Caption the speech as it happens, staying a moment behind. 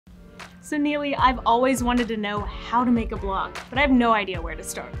So Neely, I've always wanted to know how to make a blog, but I have no idea where to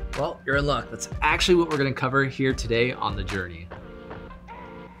start. Well, you're in luck. That's actually what we're going to cover here today on The Journey.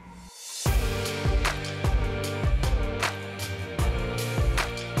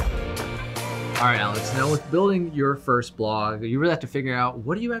 All right, Alex, now with building your first blog, you really have to figure out,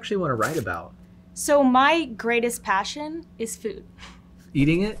 what do you actually want to write about? So my greatest passion is food.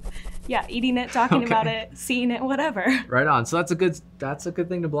 Eating it? Yeah, eating it, talking about it, seeing it, whatever. Right on. So that's a good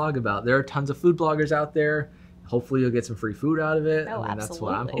thing to blog about. There are tons of food bloggers out there. Hopefully you'll get some free food out of it. Oh, absolutely. That's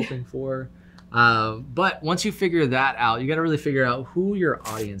what I'm hoping for. But once you figure that out, you got to really figure out who your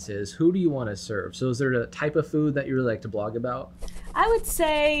audience is. Who do you want to serve? So is there a type of food that you really like to blog about? I would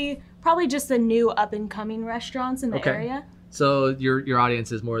say probably just the new up and coming restaurants in the area. So your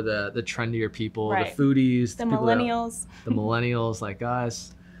audience is more the trendier people, right. The foodies, the millennials. The millennials like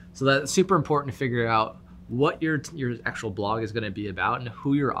us. So that's super important to figure out what your actual blog is going to be about and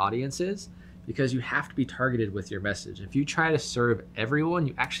who your audience is, because you have to be targeted with your message. If you try to serve everyone,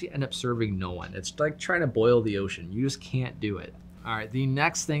 you actually end up serving no one. It's like trying to boil the ocean. You just can't do it. All right, the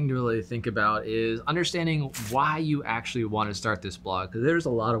next thing to really think about is understanding why you actually want to start this blog, because there's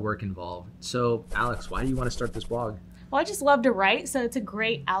a lot of work involved. So Alex, why do you want to start this blog? Well, I just love to write, so it's a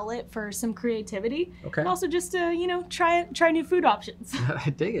great outlet for some creativity. Okay. And also just to, try new food options. I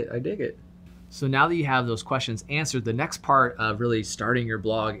dig it. So now that you have those questions answered, the next part of really starting your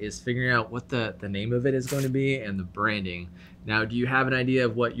blog is figuring out what the name of it is going to be and the branding. Now, do you have an idea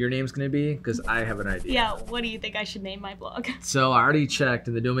of what your name's going to be? Because I have an idea. Yeah, what do you think I should name my blog? So I already checked,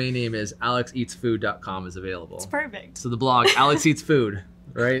 and the domain name is alexeatsfood.com is available. It's perfect. So the blog, Alex Eats Food,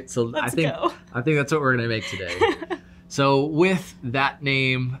 right? So Let's go. I think that's what we're going to make today. So with that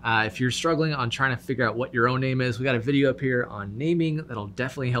name, if you're struggling on trying to figure out what your own name is, we got a video up here on naming that'll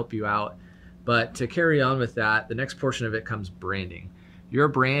definitely help you out. But to carry on with that, the next portion of it comes branding. Your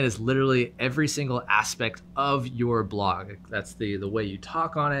brand is literally every single aspect of your blog. That's the way you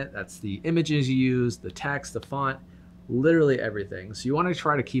talk on it, that's the images you use, the text, the font, literally everything. So you want to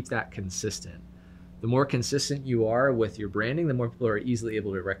try to keep that consistent. The more consistent you are with your branding, the more people are easily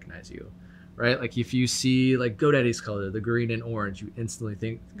able to recognize you. Right? Like if you see like GoDaddy's color, the green and orange, you instantly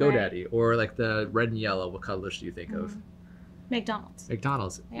think GoDaddy. Right. Or like the red and yellow, what colors do you think of? McDonald's.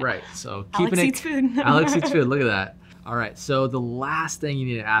 McDonald's, yeah. Right. So Alex Eats Food. Alex Eats Food, look at that. All right, so the last thing you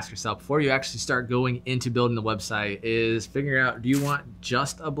need to ask yourself before you actually start going into building the website is figuring out, do you want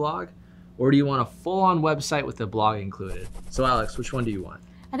just a blog or do you want a full-on website with the blog included? So Alex, which one do you want?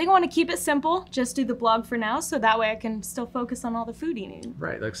 I think I want to keep it simple, just do the blog for now, so that way I can still focus on all the food eating.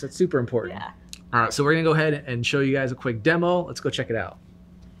 Right, that's super important. Yeah. All right, so we're gonna go ahead and show you guys a quick demo. Let's go check it out.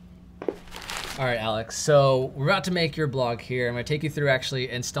 All right, Alex, so we're about to make your blog here. I'm gonna take you through actually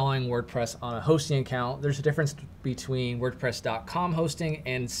installing WordPress on a hosting account. There's a difference between WordPress.com hosting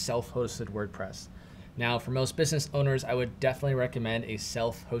and self-hosted WordPress. Now, for most business owners, I would definitely recommend a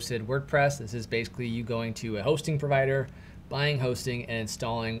self-hosted WordPress. This is basically you going to a hosting provider, buying hosting, and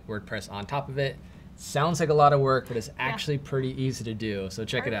installing WordPress on top of it. Sounds like a lot of work, but it's actually pretty easy to do, so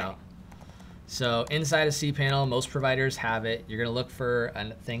check it out. So inside of cPanel, most providers have it. You're gonna look for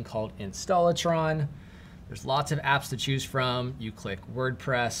a thing called Installatron. There's lots of apps to choose from. You click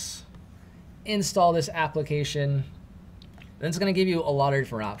WordPress, install this application. Then it's gonna give you a lot of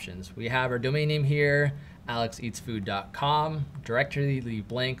different options. We have our domain name here, alexeatsfood.com, directly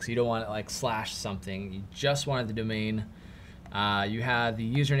blank, so you don't want it like slash something. You just wanted the domain. You have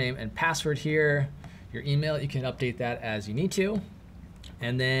the username and password here. Your email, you can update that as you need to.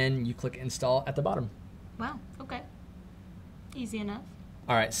 And then you click install at the bottom. Wow, okay. Easy enough.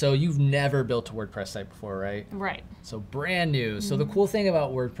 All right, so you've never built a WordPress site before, right? Right. So brand new. So the cool thing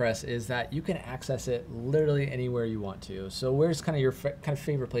about WordPress is that you can access it literally anywhere you want to. So where's kind of your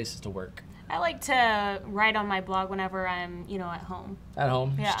favorite places to work? I like to write on my blog whenever I'm, at home. At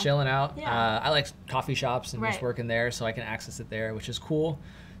home, just chilling out. Yeah. I like coffee shops and just working there, so I can access it there, which is cool.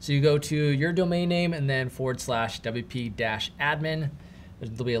 So you go to your domain name and then /wp-admin.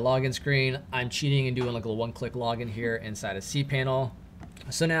 There'll be a login screen. I'm cheating and doing like a one-click login here inside of cPanel.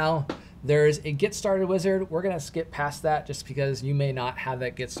 So now there's a get started wizard. We're gonna skip past that just because you may not have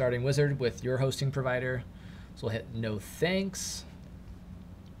that get starting wizard with your hosting provider. So we'll hit no thanks.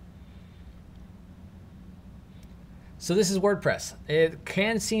 So this is WordPress. It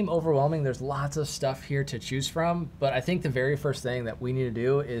can seem overwhelming. There's lots of stuff here to choose from, but I think the very first thing that we need to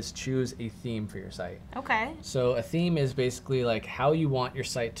do is choose a theme for your site. Okay. So a theme is basically like how you want your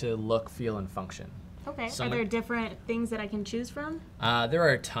site to look, feel, and function. Okay. Are there different things that I can choose from? There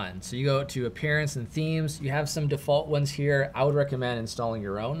are a ton. So you go to appearance and themes. You have some default ones here. I would recommend installing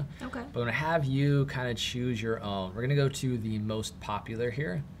your own. Okay. But I'm gonna have you kind of choose your own. We're gonna go to the most popular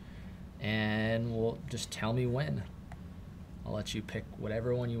here. and we'll just tell me when. I'll let you pick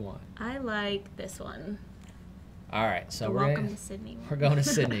whatever one you want. I like this one. All right, so Welcome to Sydney. We're going to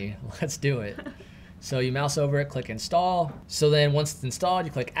Sydney. Let's do it. So you mouse over it, click install. So then once it's installed,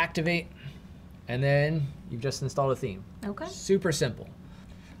 you click activate, and then you've just installed a theme. Okay. Super simple.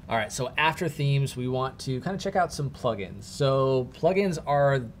 All right, so after themes, we want to kind of check out some plugins. So plugins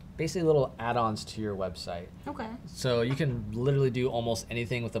are basically little add-ons to your website. Okay. So you can literally do almost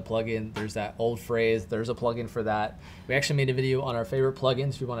anything with a plugin. There's that old phrase, there's a plugin for that. We actually made a video on our favorite plugins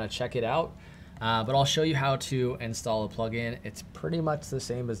if you want to check it out. But I'll show you how to install a plugin. It's pretty much the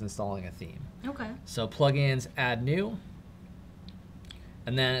same as installing a theme. Okay. So plugins, add new.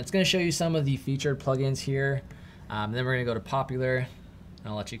 And then it's going to show you some of the featured plugins here. Then we're going to go to popular, and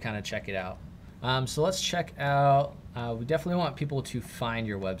I'll let you kind of check it out. So let's check out, we definitely want people to find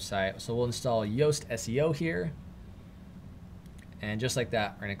your website. So we'll install Yoast SEO here. And just like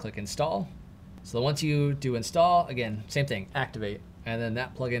that, we're going to click install. So once you do install, again, same thing, activate, and then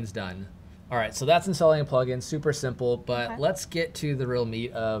that plugin's done. All right, so that's installing a plugin, super simple, but let's get to the real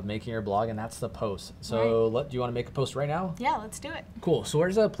meat of making your blog, and that's the post. So do you want to make a post right now? Yeah, let's do it. Cool, so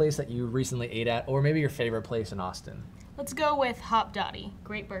where's a place that you recently ate at, or maybe your favorite place in Austin? Let's go with Hop Dotty,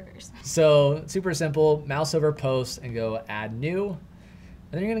 great burgers. So super simple, mouse over post and go add new, and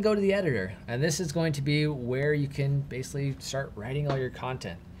then you're gonna go to the editor, and this is going to be where you can basically start writing all your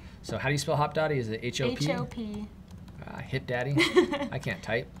content. So how do you spell Hop Dotty? Is it H-O-P? H-O-P. Hit daddy. I can't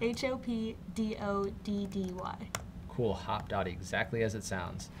type. H-O-P-D-O-D-D-Y. Cool, Hop Dotty, exactly as it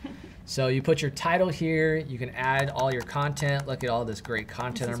sounds. So you put your title here. You can add all your content. Look at all this great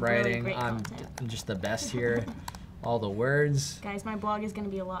content I'm writing. Really I'm just the best here. All the words. Guys, my blog is going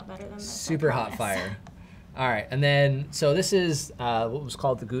to be a lot better than this. Super hot fire. All right, and then so this is what was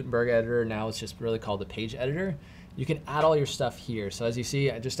called the Gutenberg editor. Now it's just really called the page editor. You can add all your stuff here. So as you see,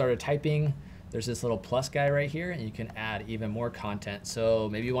 I just started typing. There's this little plus guy right here, and you can add even more content. So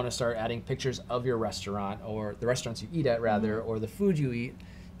maybe you want to start adding pictures of your restaurant, or the restaurants you eat at rather, or the food you eat.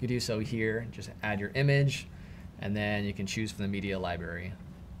 You can do so here. Just add your image, and then you can choose from the media library.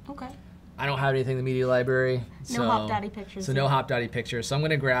 Okay. I don't have anything in the media library. No Hop Dotty pictures. So no Hop Dotty pictures. So I'm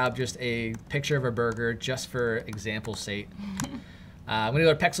going to grab just a picture of a burger just for example's sake. I'm going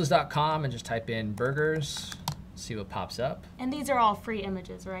to go to pexels.com and just type in burgers. See what pops up. And these are all free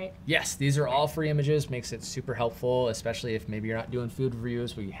images, right? Yes, these are all free images. Makes it super helpful, especially if maybe you're not doing food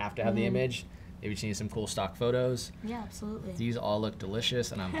reviews where you have to have the image. Maybe you just need some cool stock photos. Yeah, absolutely. These all look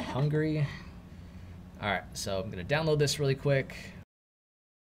delicious, and I'm hungry. All right, so I'm going to download this really quick.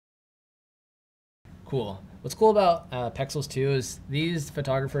 Cool. What's cool about Pexels too is these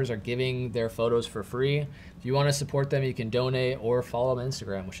photographers are giving their photos for free. If you want to support them, you can donate or follow them on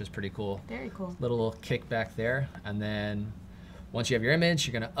Instagram, which is pretty cool. Very cool. Little kickback there. And then once you have your image,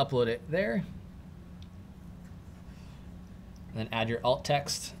 you're going to upload it there. And then add your alt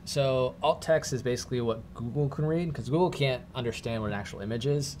text. So alt text is basically what Google can read, because Google can't understand what an actual image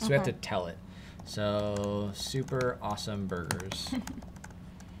is. So we have to tell it. So super awesome burgers.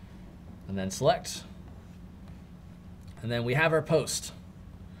 And then select. And then we have our post.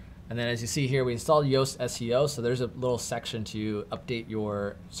 And then as you see here, we installed Yoast SEO. So there's a little section to update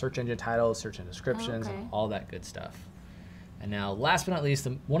your search engine titles, search engine descriptions, and all that good stuff. And now last but not least,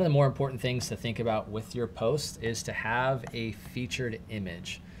 one of the more important things to think about with your post is to have a featured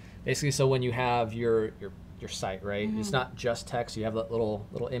image. Basically, so when you have your site, right? It's not just text, you have that little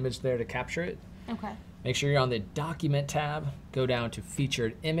image there to capture it. Okay. Make sure you're on the document tab, go down to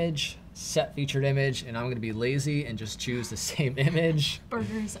featured image, set featured image, and I'm gonna be lazy and just choose the same image.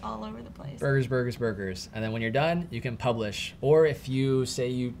 Burgers all over the place. Burgers, burgers, burgers. And then when you're done, you can publish. Or if you say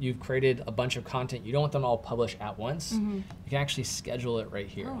you've created a bunch of content, you don't want them all published at once, you can actually schedule it right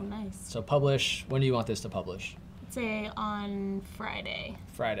here. Oh, nice. So publish, when do you want this to publish? Let's say on Friday.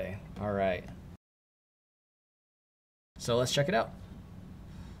 Friday, all right. So let's check it out.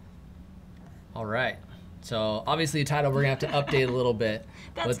 All right. So obviously the title we're gonna have to update a little bit,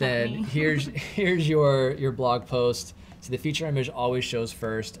 but then here's your blog post. So the feature image always shows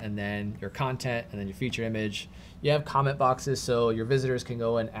first, and then your content, and then your feature image. You have comment boxes, so your visitors can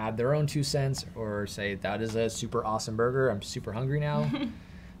go and add their own 2 cents, or say that is a super awesome burger. I'm super hungry now.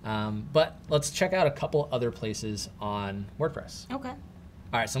 But let's check out a couple other places on WordPress. Okay. All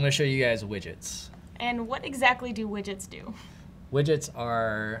right, so I'm gonna show you guys widgets. And what exactly do widgets do? Widgets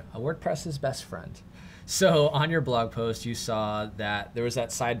are WordPress's best friend. So on your blog post, you saw that there was that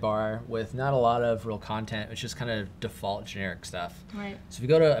sidebar with not a lot of real content. It's just kind of default generic stuff. Right. So if you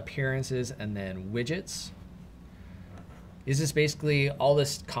go to appearances and then widgets, is just basically all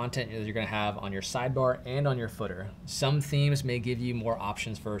this content that you're going to have on your sidebar and on your footer. Some themes may give you more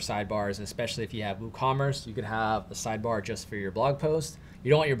options for sidebars, especially if you have WooCommerce. You could have a sidebar just for your blog post. You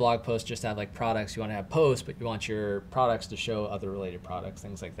don't want your blog post just to have like products. You want to have posts, but you want your products to show other related products,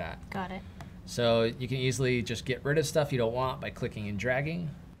 things like that. Got it. So you can easily just get rid of stuff you don't want by clicking and dragging.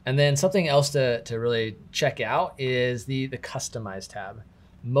 And then something else to really check out is the Customize tab.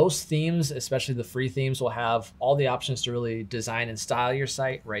 Most themes, especially the free themes, will have all the options to really design and style your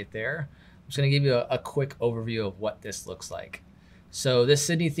site right there. I'm just going to give you a quick overview of what this looks like. So this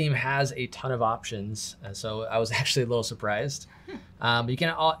Sydney theme has a ton of options, and so I was actually a little surprised. But you can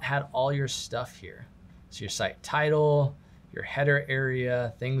add all your stuff here. So your site title, your header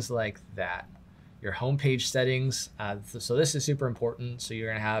area, things like that. Your homepage settings. So this is super important. So you're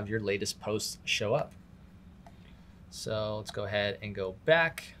going to have your latest posts show up. So let's go ahead and go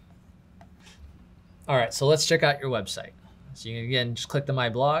back. All right, so let's check out your website. So you can, again, just click the My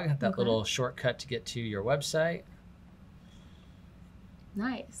Blog, that little shortcut to get to your website.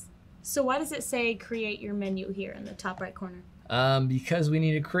 Nice. So why does it say create your menu here in the top right corner? Because we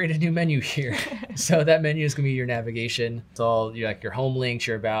need to create a new menu here. So that menu is going to be your navigation. It's all like your home links,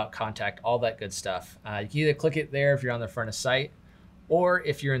 your about, contact, all that good stuff. You can either click it there if you're on the front of site, or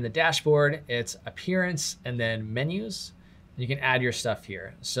if you're in the dashboard, it's appearance and then menus. You can add your stuff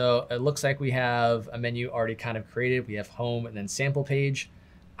here. So it looks like we have a menu already kind of created. We have home and then sample page.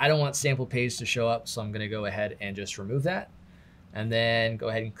 I don't want sample page to show up, so I'm going to go ahead and just remove that. And then go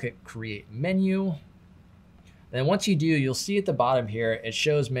ahead and click create menu. And then once you do, you'll see at the bottom here, it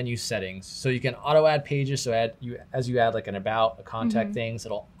shows menu settings. So you can auto add pages. So as you add like an about, a contact things,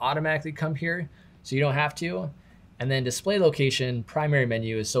 it'll automatically come here. So you don't have to. And then display location, primary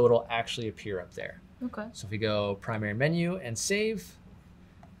menu is so it'll actually appear up there. Okay. So if we go primary menu and save,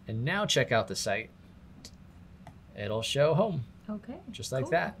 and now check out the site, it'll show home. Okay. Just like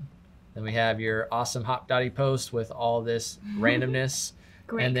that. Then we have your awesome Hopdoddy post with all this randomness.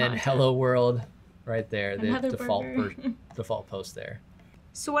 Great and then content. Hello World right there, Another the default post there.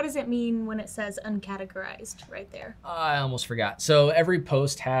 So what does it mean when it says uncategorized right there? I almost forgot. So every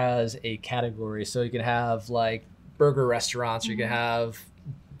post has a category. So you can have like burger restaurants, or you can have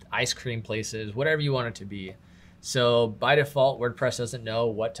ice cream places, whatever you want it to be. So by default, WordPress doesn't know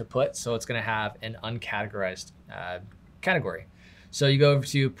what to put, so it's going to have an uncategorized category. So you go over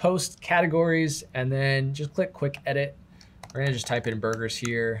to post categories and then just click quick edit. We're going to just type in burgers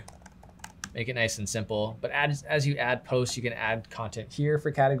here, make it nice and simple. But as you add posts, you can add content here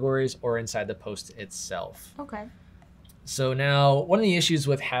for categories or inside the post itself. Okay. So now one of the issues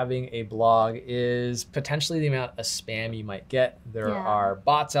with having a blog is potentially the amount of spam you might get. There are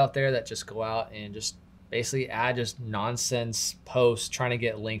bots out there that just go out and just basically add just nonsense posts trying to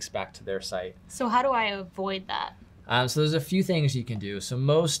get links back to their site. So how do I avoid that? So there's a few things you can do. So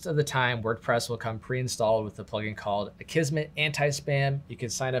most of the time, WordPress will come pre-installed with a plugin called Akismet Anti-Spam. You can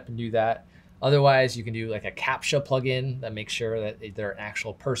sign up and do that. Otherwise, you can do like a CAPTCHA plugin that makes sure that they're an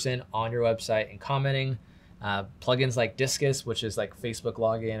actual person on your website and commenting. Plugins like Discus, which is like Facebook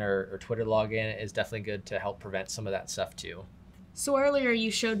login or Twitter login, is definitely good to help prevent some of that stuff too. So earlier you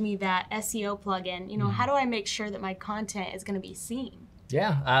showed me that SEO plugin. You know, how do I make sure that my content is going to be seen?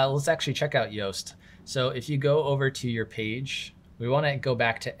 Yeah, let's actually check out Yoast. So if you go over to your page, we want to go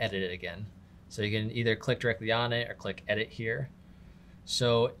back to edit it again. So you can either click directly on it or click edit here.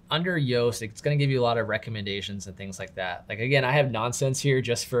 So under Yoast, it's going to give you a lot of recommendations and things like that. Like, again, I have nonsense here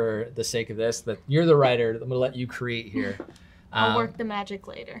just for the sake of this, that you're the writer. I'm going to let you create here. I'll work the magic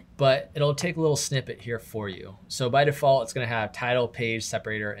later. But it'll take a little snippet here for you. So by default, it's going to have title, page,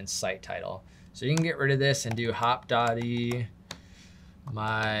 separator, and site title. So you can get rid of this and do Hopdoddy,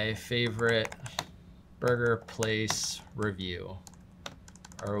 my favorite burger place review,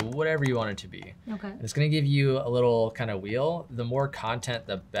 or whatever you want it to be. Okay. And it's going to give you a little kind of wheel. The more content,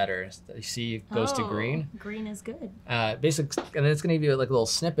 the better. You see it goes to green. Green is good. Basic, and then it's going to give you like a little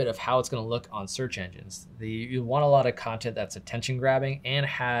snippet of how it's going to look on search engines. You want a lot of content that's attention grabbing and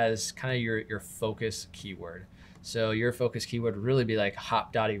has kind of your focus keyword. So your focus keyword would really be like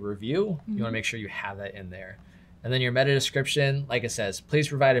Hopdoddy review. You want to make sure you have that in there. And then your meta description, like it says, please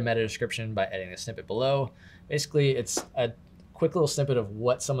provide a meta description by editing the snippet below. Basically, it's a quick little snippet of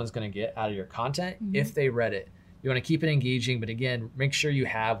what someone's going to get out of your content if they read it. You want to keep it engaging, but again, make sure you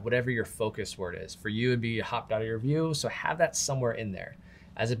have whatever your focus word is. For you, it'd be a Hopdoddy review, so have that somewhere in there.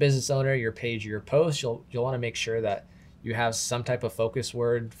 As a business owner, your page, your post, you'll want to make sure that you have some type of focus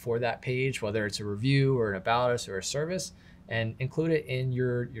word for that page, whether it's a review or an about us or a service, and include it in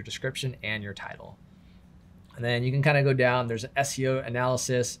your description and your title. And then you can kind of go down, there's an SEO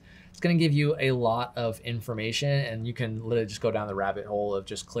analysis. It's going to give you a lot of information, and you can literally just go down the rabbit hole of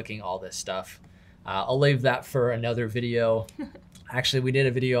just clicking all this stuff. I'll leave that for another video. Actually, we did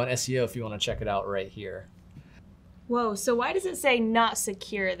a video on SEO if you want to check it out right here. Whoa, so why does it say not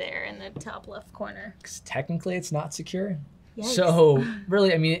secure there in the top left corner? Because technically it's not secure. Yikes. So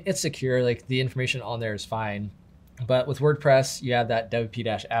really, I mean, it's secure. Like the information on there is fine. But with WordPress, you have that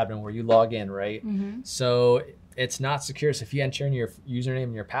wp-admin where you log in, right? So it's not secure. So if you enter in your username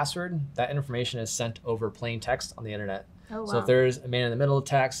and your password, that information is sent over plain text on the internet. Oh, wow. So if there's a man in the middle of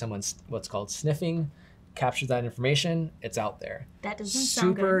text, someone's what's called sniffing, captures that information, it's out there. That doesn't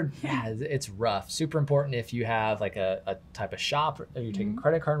sound good. Yeah, it's rough. Super important if you have like a type of shop, or you're taking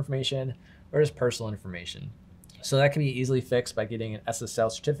credit card information or just personal information. So that can be easily fixed by getting an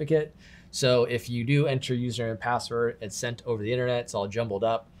SSL certificate. So if you do enter username and password, it's sent over the internet, it's all jumbled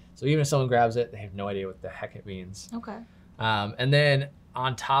up. So even if someone grabs it, they have no idea what the heck it means. Okay. And then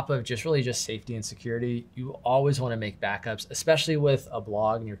on top of just safety and security, you always want to make backups, especially with a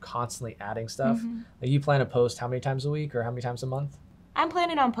blog and you're constantly adding stuff. Like you plan to post how many times a week or how many times a month? I'm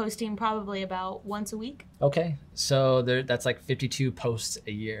planning on posting probably about once a week. Okay, so that's like 52 posts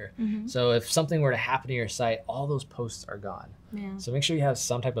a year. So if something were to happen to your site, all those posts are gone. Yeah. So make sure you have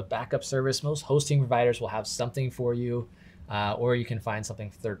some type of backup service. Most hosting providers will have something for you, or you can find something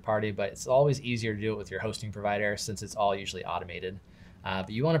third party, but it's always easier to do it with your hosting provider since it's all usually automated.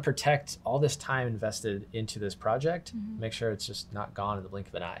 But you want to protect all this time invested into this project, make sure it's just not gone in the blink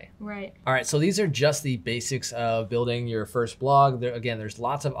of an eye. Right. All right, so these are just the basics of building your first blog. Again, there's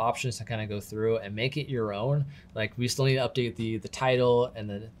lots of options to kind of go through and make it your own. Like we still need to update the title, and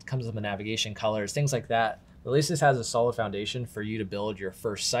then it comes with the navigation colors, things like that. But at least this has a solid foundation for you to build your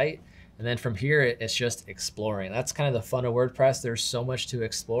first site. And then from here, it's just exploring. That's kind of the fun of WordPress. There's so much to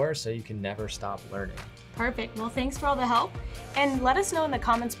explore, so you can never stop learning. Perfect. Well, thanks for all the help. And let us know in the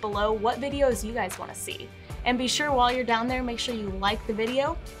comments below what videos you guys want to see. And be sure while you're down there, make sure you like the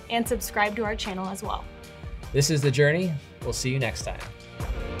video and subscribe to our channel as well. This is The Journey. We'll see you next time.